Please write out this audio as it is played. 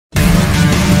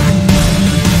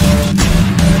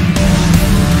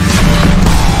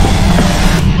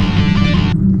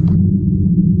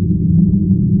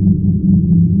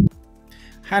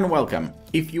And welcome.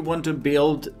 If you want to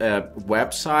build a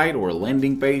website or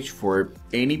landing page for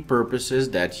any purposes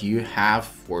that you have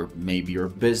for maybe your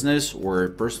business or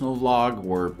personal vlog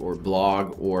or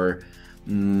blog or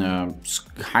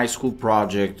high school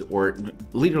project or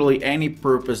literally any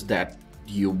purpose that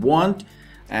you want,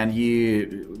 and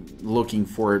you looking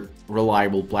for a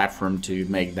reliable platform to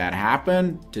make that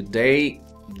happen, today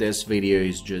this video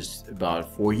is just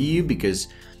about for you, because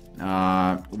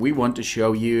we want to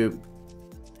show you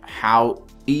how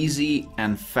easy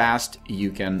and fast you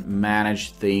can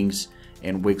manage things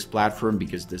in Wix platform,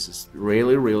 because this is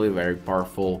really very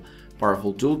powerful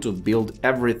tool to build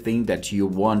everything that you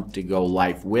want to go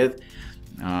live with.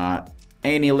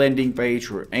 Any landing page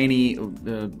or any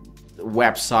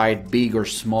website, big or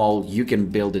small, you can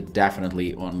build it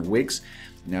definitely on Wix.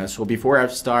 So before I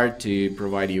start to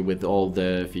provide you with all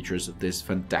the features of this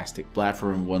fantastic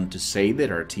platform, I want to say that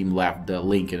our team left the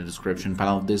link in the description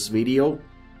panel of this video,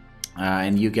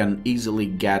 and you can easily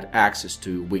get access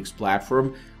to Wix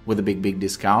platform with a big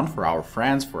discount for our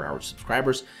friends, for our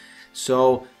subscribers.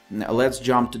 So now let's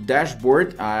jump to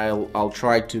dashboard. I'll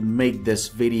try to make this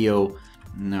video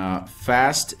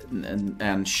fast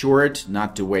and short,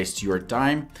 not to waste your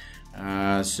time.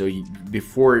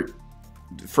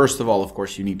 First of all, of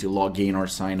course, you need to log in or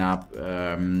sign up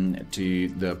to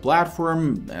the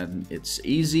platform, and it's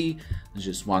easy. It's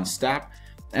just one step.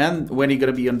 And when you're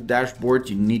gonna be on the dashboard,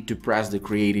 you need to press the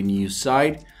create a new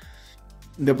site.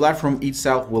 The platform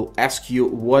itself will ask you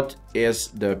what is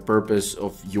the purpose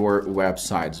of your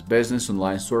websites: business,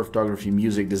 online store, photography,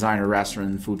 music, designer,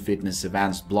 restaurant, food, fitness,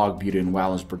 events, blog, beauty and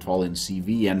wellness, portfolio and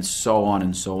CV, and so on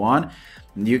and so on.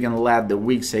 You can let the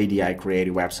Wix ADI create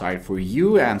a website for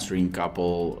you, answering a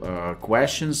couple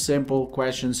questions, simple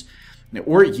questions.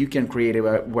 Or you can create a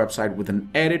website with an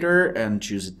editor and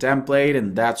choose a template,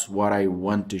 and that's what I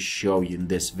want to show you in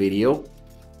this video.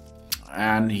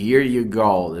 And here you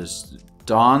go. There's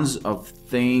tons of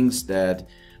things that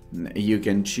you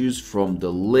can choose from the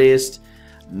list.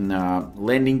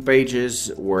 Landing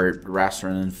pages or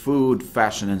restaurant and food,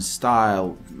 fashion and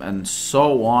style, and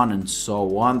so on and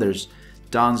so on. There's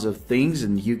tons of things,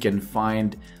 and you can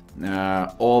find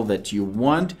all that you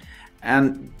want.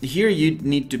 And here you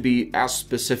need to be as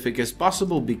specific as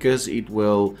possible, because it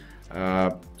will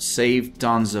save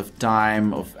tons of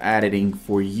time of editing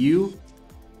for you.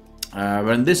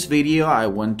 In this video, I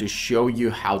want to show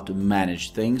you how to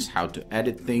manage things, how to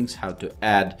edit things, how to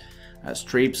add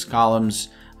strips, columns,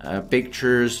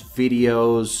 pictures,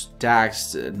 videos,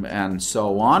 text, and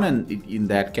so on. And in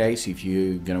that case, if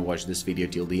you're gonna watch this video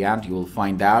till the end, you will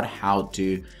find out how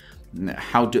to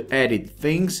edit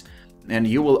things, and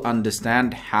you will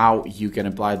understand how you can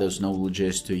apply those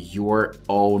knowledges to your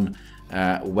own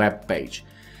web page.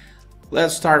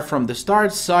 Let's start from the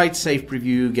start. Site, save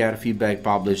preview, get feedback,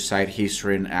 publish, site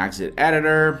history, and exit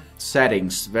editor.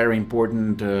 Settings, very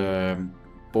important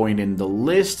point in the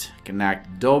list.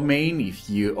 Connect domain. If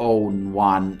you own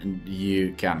one,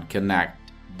 you can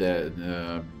connect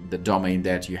the domain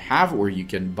that you have, or you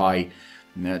can buy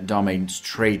domain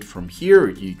straight from here.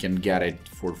 You can get it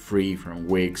for free from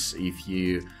Wix if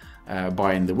you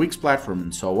buy in the Wix platform,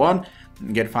 and so on.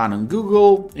 Get found on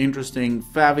Google, interesting,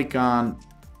 favicon,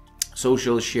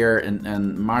 social share,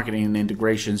 and marketing and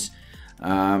integrations.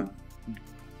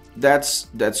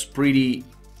 That's pretty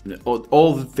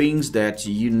all the things that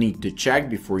you need to check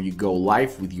before you go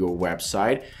live with your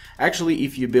website. Actually,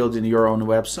 if you build in your own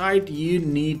website, you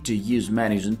need to use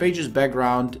menus and pages,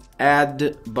 background,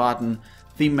 add button,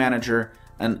 theme manager,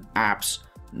 and apps,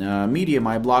 media,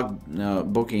 my blog,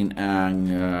 booking,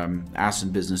 and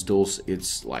asset business tools.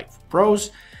 It's like for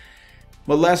pros.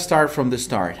 But let's start from the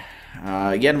start.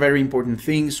 Again, very important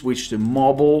thing, switch to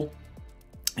mobile.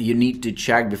 You need to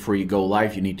check before you go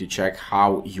live, you need to check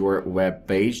how your web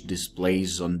page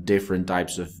displays on different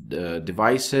types of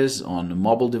devices, on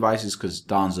mobile devices, because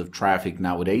tons of traffic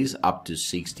nowadays, up to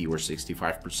 60 or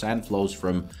 65% flows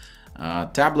from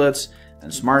tablets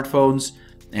and smartphones.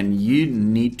 And you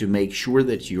need to make sure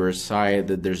that your site,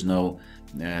 that there's no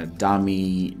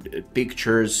dummy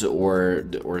pictures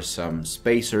or some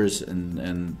spacers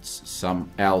and some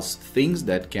else things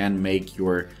that can make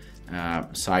your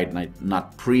site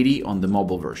not pretty on the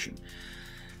mobile version.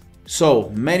 So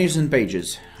menus and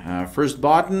pages, first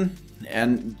button,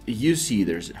 and you see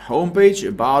there's a home page,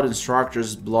 about,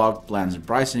 instructors, blog, plans and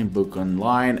pricing, book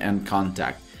online, and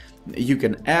contact. You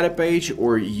can add a page,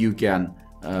 or you can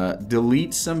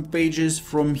delete some pages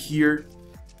from here,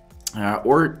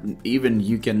 or even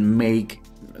you can make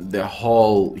the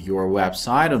whole your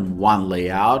website on one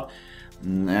layout.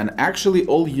 And actually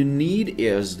all you need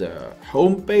is the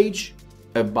home page,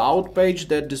 about page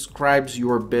that describes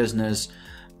your business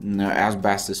as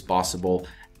best as possible,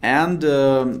 and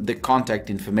the contact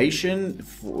information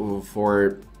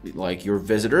for like your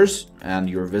visitors, and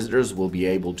your visitors will be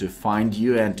able to find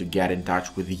you and to get in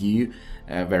touch with you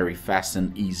very fast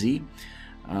and easy.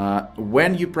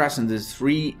 When you press on these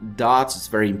three dots, it's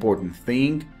a very important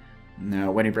thing.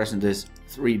 Now, when you press on this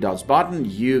three dots button,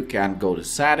 you can go to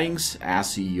settings,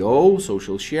 SEO,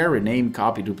 social share, rename,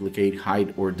 copy, duplicate,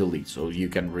 hide, or delete. So you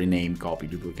can rename, copy,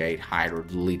 duplicate, hide, or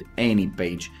delete any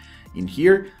page in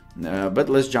here. But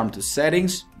let's jump to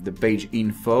settings, the page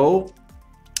info.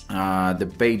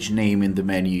 The page name in the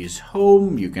menu is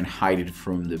home. You can hide it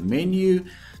from the menu.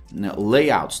 Now,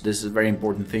 layouts, this is a very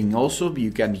important thing also.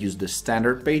 You can use the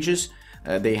standard pages.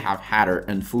 They have header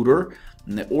and footer,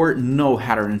 or no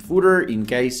header and footer in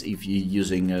case if you're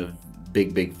using a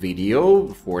big video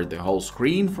for the whole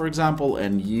screen, for example,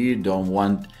 and you don't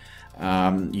want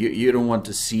you don't want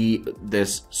to see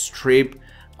this strip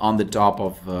on the top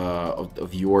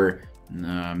of your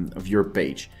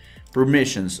page.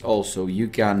 Permissions also, you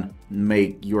can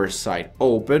make your site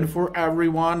open for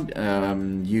everyone.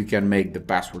 You can make the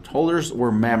password holders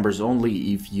or members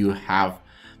only if you have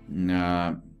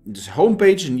this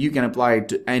homepage, and you can apply it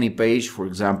to any page, for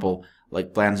example,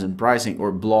 like plans and pricing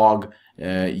or blog.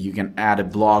 You can add a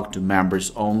blog to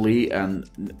members only, and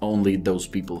only those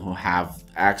people who have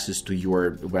access to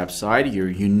your website, your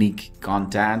unique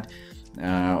content,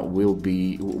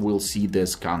 will see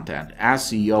this content.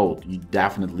 SEO, you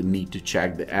definitely need to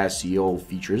check the SEO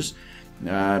features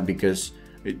because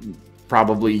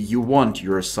probably you want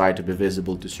your site to be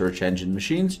visible to search engine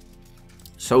machines.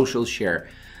 Social share,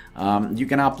 you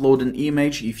can upload an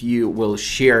image. If you will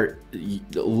share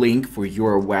the link for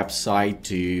your website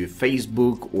to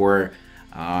Facebook or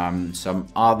some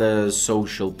other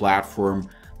social platform,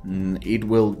 it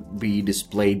will be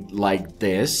displayed like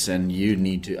this, and you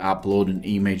need to upload an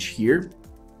image here.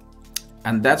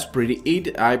 And that's pretty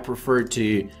it. I prefer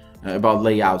to about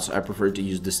layouts, I prefer to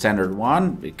use the standard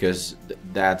one because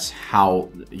that's how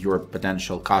your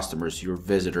potential customers, your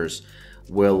visitors,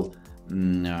 will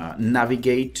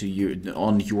navigate to you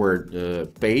on your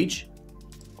page.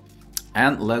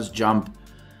 And let's jump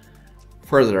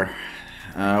further.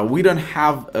 We don't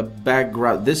have a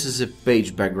background. This is a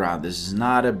page background. This is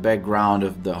not a background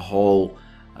of the whole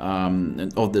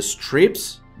of the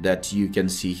strips that you can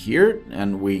see here,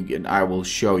 and I will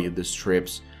show you the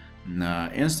strips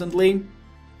instantly.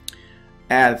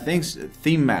 Add things,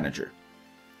 theme manager.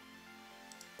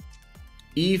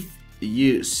 If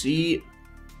you see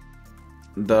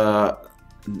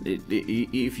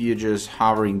if you just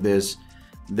hovering these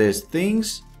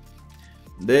things,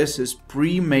 this is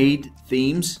pre-made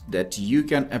themes that you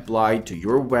can apply to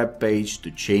your web page to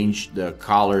change the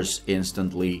colors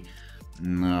instantly,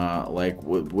 like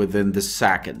within the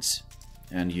seconds.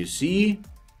 And you see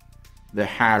the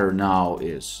header now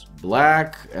is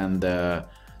black, and the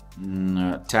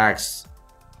text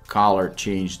color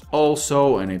changed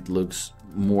also, and it looks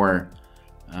more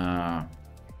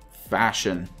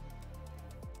fashion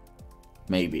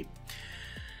maybe.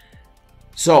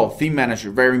 So theme manager,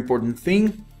 very important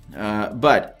thing,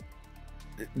 but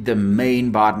the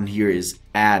main button here is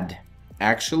add.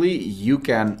 Actually, you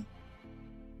can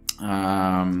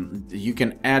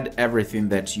add everything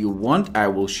that you want. I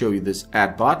will show you this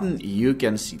add button. You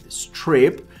can see the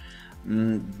strip.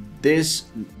 This,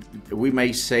 we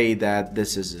may say that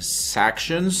this is a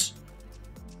sections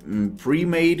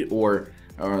pre-made, or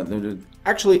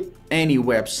actually any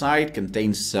website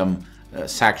contains some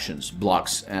sections,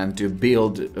 blocks, and to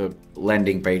build a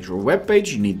landing page or web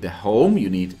page, you need the home, you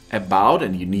need about,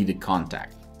 and you need a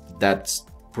contact. That's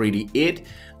pretty it.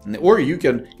 Or you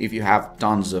can, if you have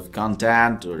tons of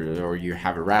content, or you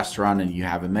have a restaurant and you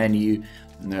have a menu,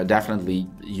 definitely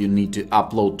you need to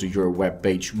upload to your web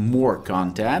page more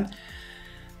content.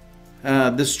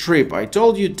 The strip, I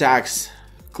told you, text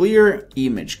clear,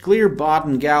 image clear,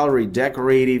 button, gallery,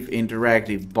 decorative,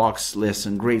 interactive, box,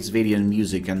 listen, grades, video and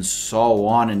music, and so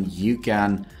on. And you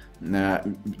can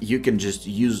just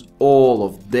use all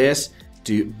of this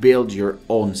to build your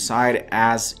own site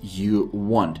as you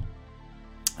want.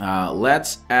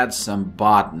 Let's add some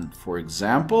button, for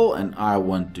example, and I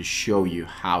want to show you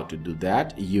how to do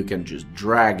that. You can just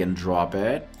drag and drop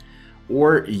it,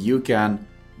 or you can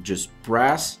just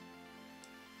press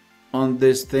on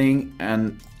this thing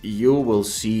and you will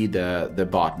see the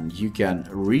button. You can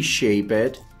reshape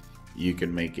it, you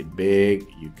can make it big,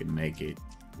 you can make it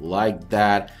like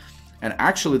that. And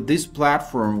actually this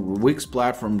platform, Wix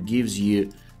platform, gives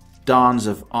you tons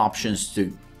of options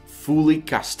to fully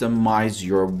customize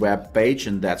your web page,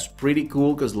 and that's pretty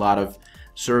cool because a lot of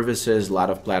services, a lot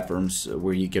of platforms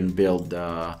where you can build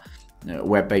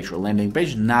web page or landing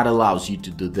page. Not allows you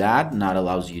to do that, not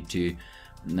allows you to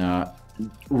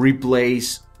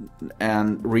replace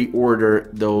and reorder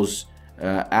those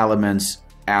elements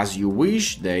as you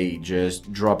wish. They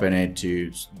just drop in it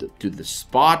to the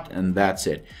spot, and that's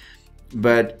it.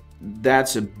 But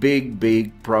that's a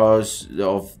big pros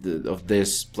of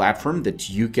this platform, that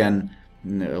you can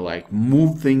like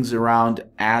move things around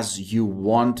as you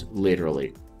want,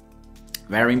 literally.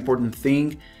 Very important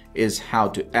thing is how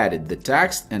to edit the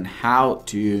text and how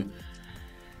to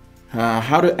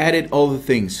edit all the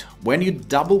things. When you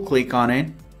double click on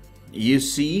it, you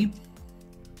see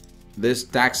this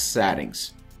text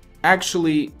settings.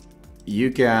 Actually,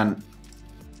 you can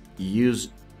use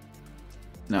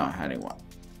heading one.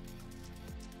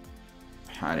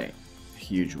 Heading,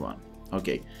 huge one.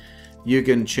 Okay, you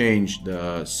can change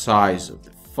the size of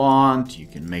the font, you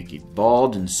can make it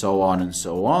bold, and so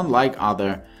on, like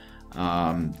other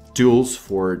tools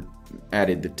for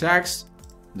edit the text.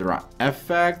 There are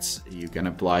effects, you can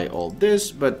apply all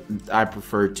this, but I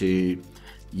prefer to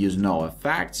use no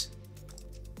effects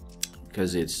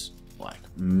because it's like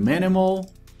minimal,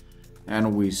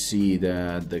 and we see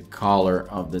that the color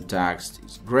of the text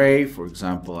is gray. For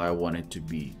example, I want it to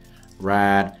be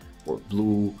red or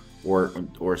blue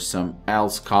or some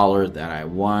else color that I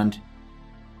want,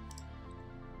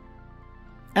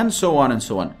 and so on and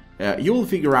so on. You will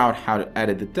figure out how to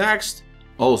edit the text.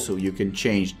 Also, you can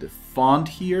change the font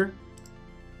here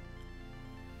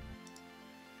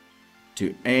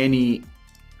to any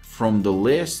from the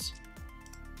list.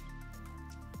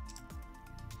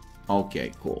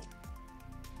 Okay, cool.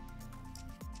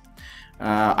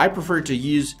 I prefer to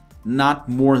use not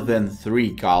more than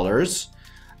 3 colors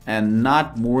and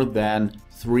not more than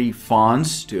 3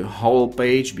 fonts to whole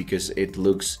page, because it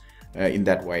looks in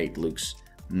that way it looks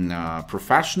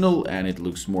professional and it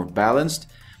looks more balanced.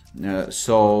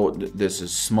 So this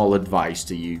is small advice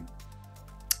to you.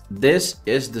 This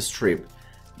is the strip.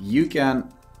 You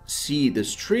can see the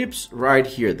strips right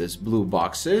here, this blue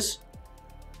boxes.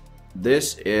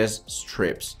 This is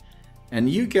strips, and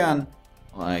you can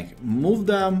like move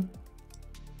them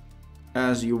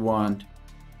as you want.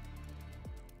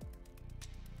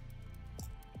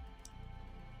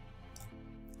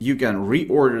 You can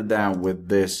reorder them with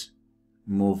this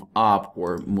move up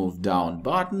or move down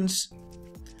buttons.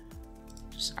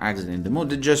 Just exiting the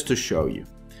mode just to show you.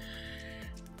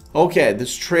 Okay, the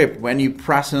strip, when you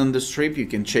press on the strip, you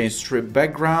can change strip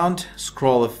background,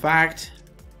 scroll effect,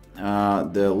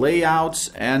 the layouts,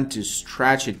 and to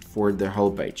stretch it for the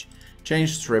whole page.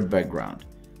 Change strip background.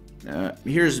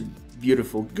 Here's a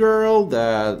beautiful girl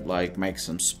that like makes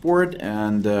some sport,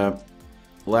 and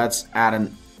let's add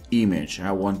an image.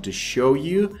 I want to show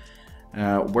you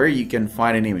where you can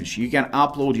find an image. You can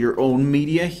upload your own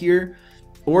media here,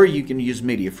 or you can use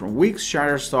media from Wix,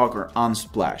 Shutterstock, or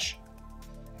Unsplash.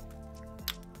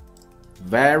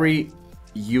 Very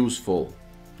useful.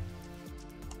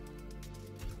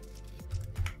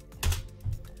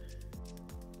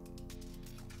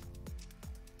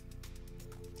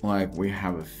 Like we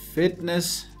have a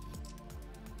fitness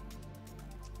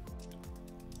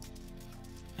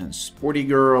and sporty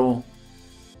girl.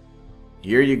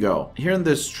 Here you go. Here in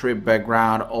this strip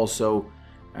background also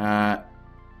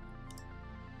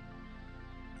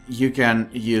you can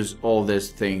use all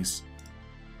these things,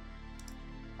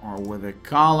 or with a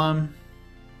column.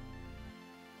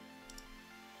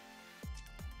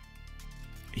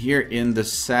 Here in the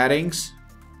settings,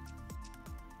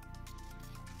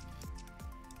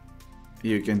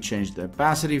 you can change the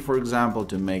opacity, for example,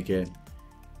 to make it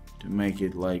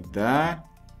like that,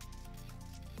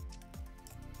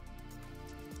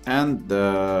 and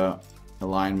the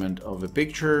alignment of a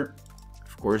picture,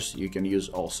 of course, you can use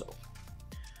also.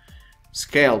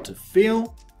 Scale to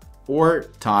fill or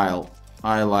tile.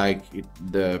 I like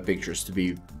the pictures to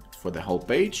be for the whole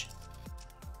page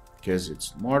because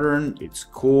it's modern, it's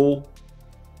cool.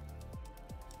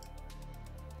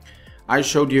 I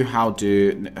showed you how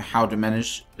to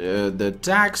manage the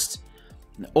text,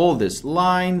 all these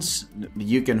lines.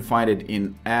 You can find it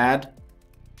in Add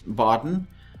button,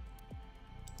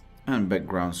 and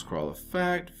background scroll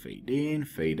effect, fade in,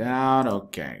 fade out.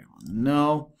 Okay,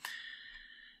 no.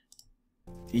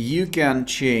 You can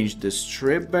change the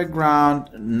strip background.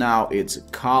 Now it's a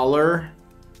color,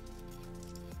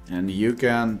 and you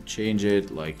can change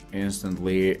it like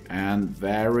instantly and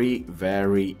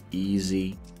very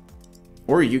easy.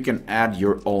 Or you can add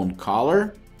your own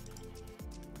color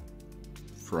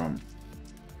from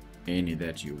any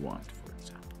that you want, for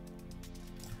example.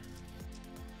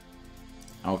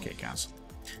 Okay, cancel.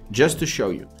 Just to show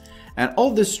you. And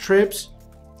all the strips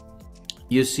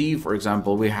you see, for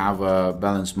example, we have a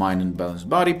balanced mind and balanced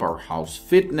body, powerhouse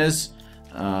fitness,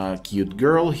 cute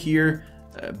girl here,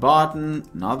 a button,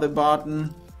 another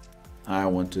button. I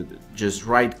want to just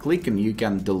right click and you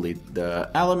can delete the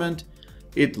element.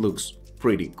 It looks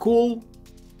pretty cool.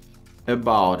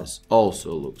 About us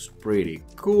also looks pretty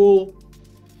cool.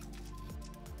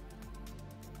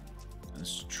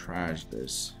 Let's trash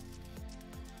this.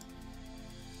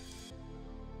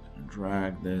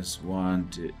 Drag this one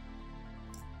to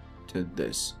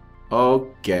this.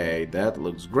 Okay, that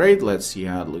looks great. Let's see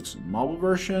how it looks in mobile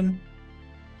version.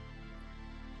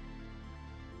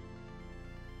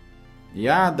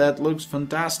 Yeah, that looks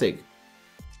fantastic.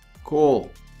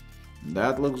 Cool.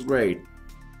 That looks great.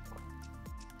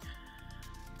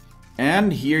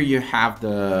 And here you have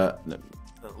the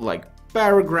like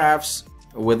paragraphs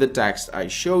with the text I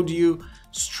showed you,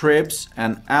 strips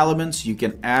and elements you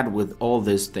can add with all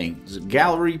these things.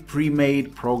 Gallery,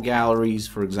 pre-made, pro galleries,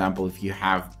 for example, if you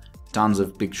have tons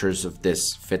of pictures of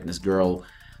this fitness girl,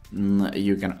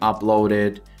 you can upload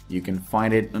it, you can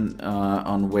find it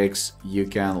on Wix, you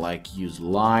can like use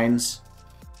lines,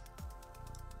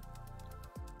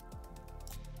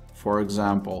 for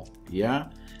example, yeah.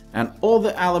 And all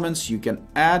the elements you can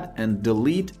add and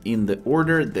delete in the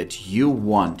order that you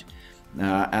want.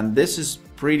 And this is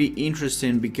pretty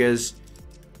interesting because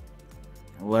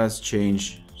let's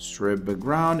change strip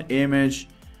background image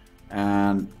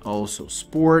and also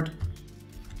sport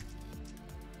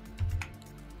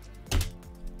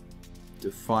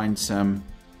to find some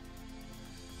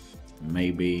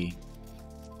maybe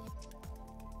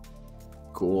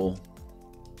cool.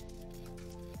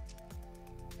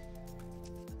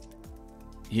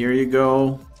 Here you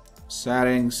go,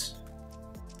 settings,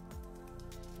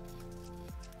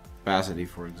 opacity,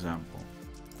 for example.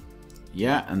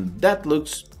 Yeah, and that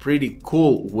looks pretty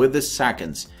cool with the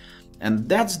seconds. And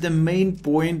that's the main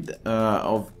point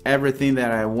of everything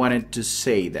that I wanted to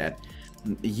say, that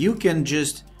you can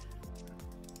just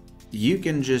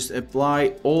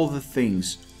apply all the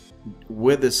things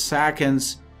with the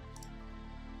seconds,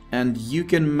 and you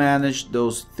can manage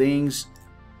those things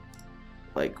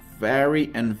like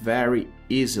very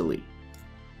easily.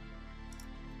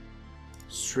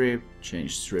 Strip,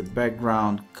 change strip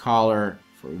background, color,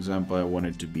 for example, I want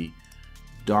it to be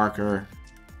darker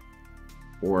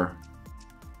or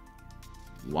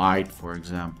white, for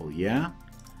example, yeah.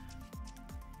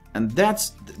 And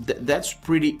that's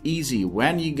pretty easy.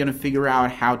 When you're gonna figure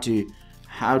out how to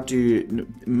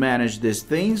manage these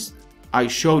things, I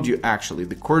showed you actually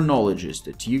the core knowledges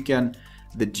that you can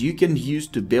use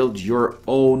to build your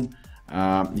own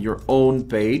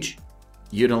page.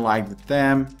 You don't like the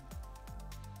theme,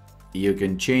 you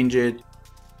can change it.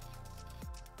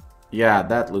 Yeah,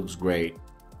 that looks great.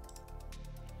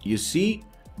 You see,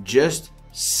 just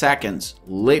seconds,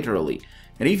 literally.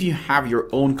 And if you have your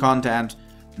own content,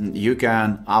 you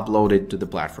can upload it to the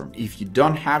platform. If you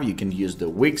don't have, you can use the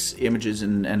Wix images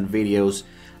and videos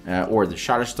or the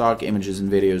Shutterstock images and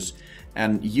videos,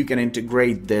 and you can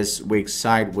integrate this Wix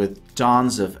site with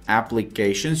tons of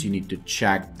applications. You need to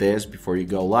check this before you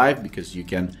go live, because you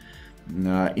can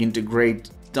integrate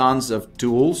tons of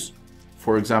tools.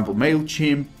 For example,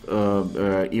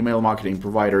 MailChimp, email marketing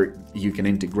provider, you can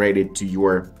integrate it to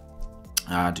your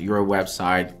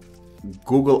website,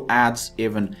 Google Ads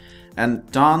even,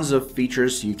 and tons of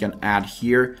features you can add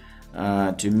here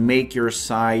to make your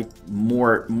site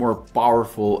more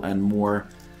powerful and more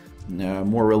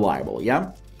reliable.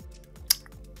 Yeah,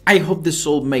 I hope this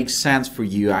all makes sense for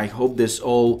you. I hope this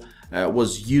all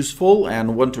was useful,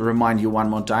 and want to remind you one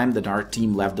more time that our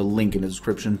team left the link in the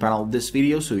description panel of this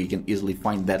video, so you can easily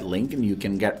find that link and you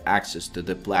can get access to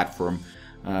the platform,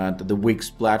 to the Wix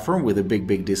platform, with a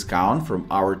big discount from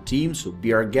our team. So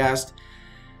be our guest,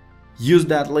 use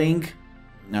that link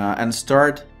and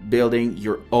start building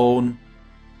your own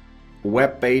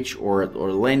web page or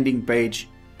landing page.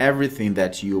 Everything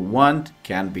that you want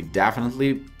can be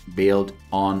definitely built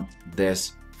on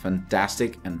this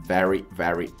fantastic and very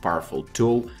powerful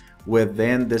tool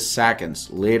within the seconds,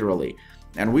 literally.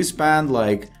 And we spent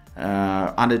like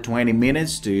under 20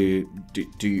 minutes to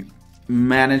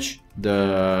manage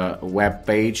the web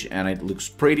page, and it looks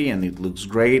pretty and it looks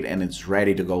great and it's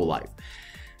ready to go live.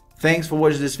 Thanks for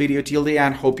watching this video till the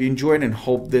end. Hope you enjoyed and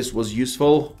hope this was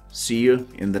useful. See you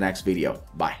in the next video.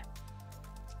 Bye.